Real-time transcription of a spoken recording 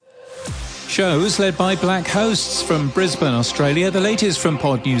Shows led by black hosts from Brisbane, Australia. The latest from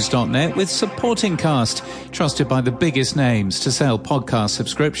podnews.net with Supporting Cast, trusted by the biggest names to sell podcast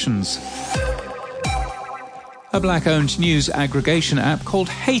subscriptions. A black-owned news aggregation app called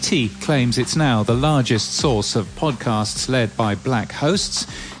Haiti claims it's now the largest source of podcasts led by black hosts.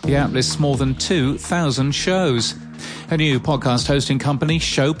 The app lists more than 2,000 shows. A new podcast hosting company,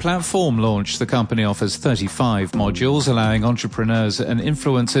 Show Platform, launched. The company offers 35 modules, allowing entrepreneurs and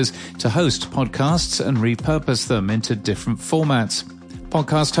influencers to host podcasts and repurpose them into different formats.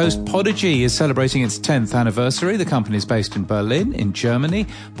 Podcast host Podigy is celebrating its 10th anniversary. The company is based in Berlin, in Germany.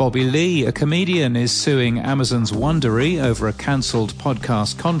 Bobby Lee, a comedian, is suing Amazon's Wondery over a cancelled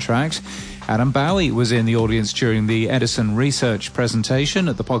podcast contract. Adam Bowie was in the audience during the Edison Research presentation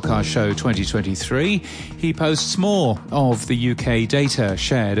at the Podcast Show 2023. He posts more of the UK data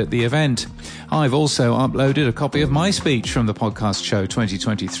shared at the event. I've also uploaded a copy of my speech from the Podcast Show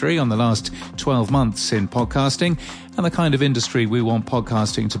 2023 on the last 12 months in podcasting and the kind of industry we want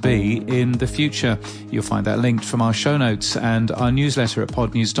podcasting to be in the future. You'll find that linked from our show notes and our newsletter at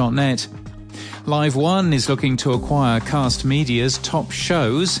podnews.net. Live One is looking to acquire Cast Media's top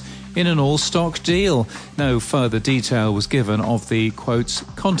shows in an all-stock deal. No further detail was given of the, quotes,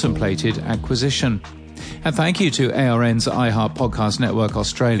 contemplated acquisition. And thank you to ARN's iHeart Podcast Network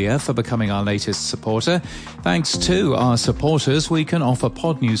Australia for becoming our latest supporter. Thanks to our supporters, we can offer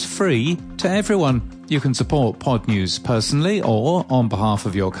Pod News free to everyone. You can support Pod News personally or on behalf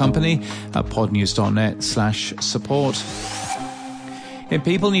of your company at podnews.net/support. In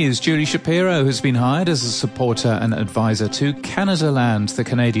People News, Julie Shapiro has been hired as a supporter and advisor to Canadaland, the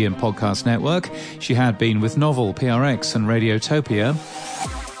Canadian podcast network. She had been with Novel, PRX and Radiotopia.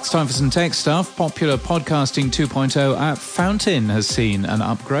 It's time for some tech stuff. Popular podcasting 2.0 app Fountain has seen an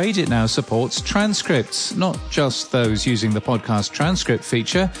upgrade. It now supports transcripts, not just those using the podcast transcript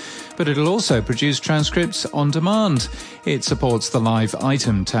feature, but it'll also produce transcripts on demand. It supports the live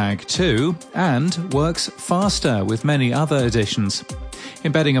item tag too, and works faster with many other additions.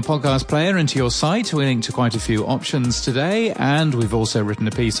 Embedding a podcast player into your site, we link to quite a few options today, and we've also written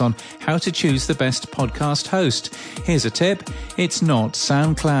a piece on how to choose the best podcast host. Here's a tip: it's not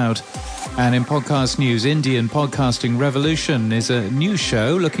SoundCloud. And in podcast news, Indian Podcasting Revolution is a new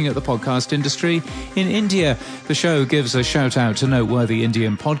show looking at the podcast industry in India. The show gives a shout out to noteworthy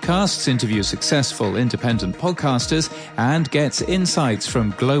Indian podcasts, interviews successful independent podcasters, and gets insights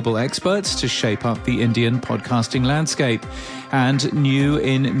from global experts to shape up the Indian podcasting landscape. And new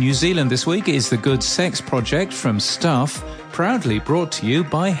in New Zealand this week is The Good Sex Project from Stuff, proudly brought to you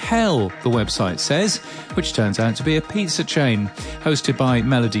by Hell, the website says, which turns out to be a pizza chain. Hosted by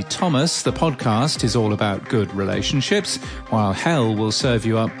Melody Thomas, the podcast is all about good relationships, while Hell will serve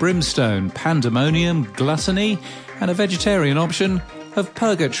you up brimstone, pandemonium, gluttony, and a vegetarian option of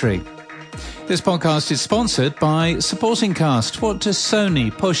purgatory. This podcast is sponsored by Supporting Cast. What does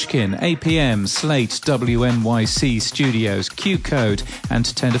Sony, Pushkin, APM, Slate, WNYC Studios, Q-Code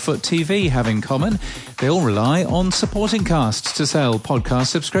and Tenderfoot TV have in common? They all rely on Supporting Cast to sell podcast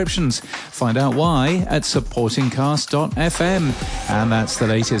subscriptions. Find out why at supportingcast.fm. And that's the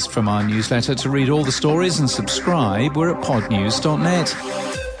latest from our newsletter. To read all the stories and subscribe, we're at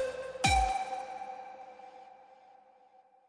podnews.net.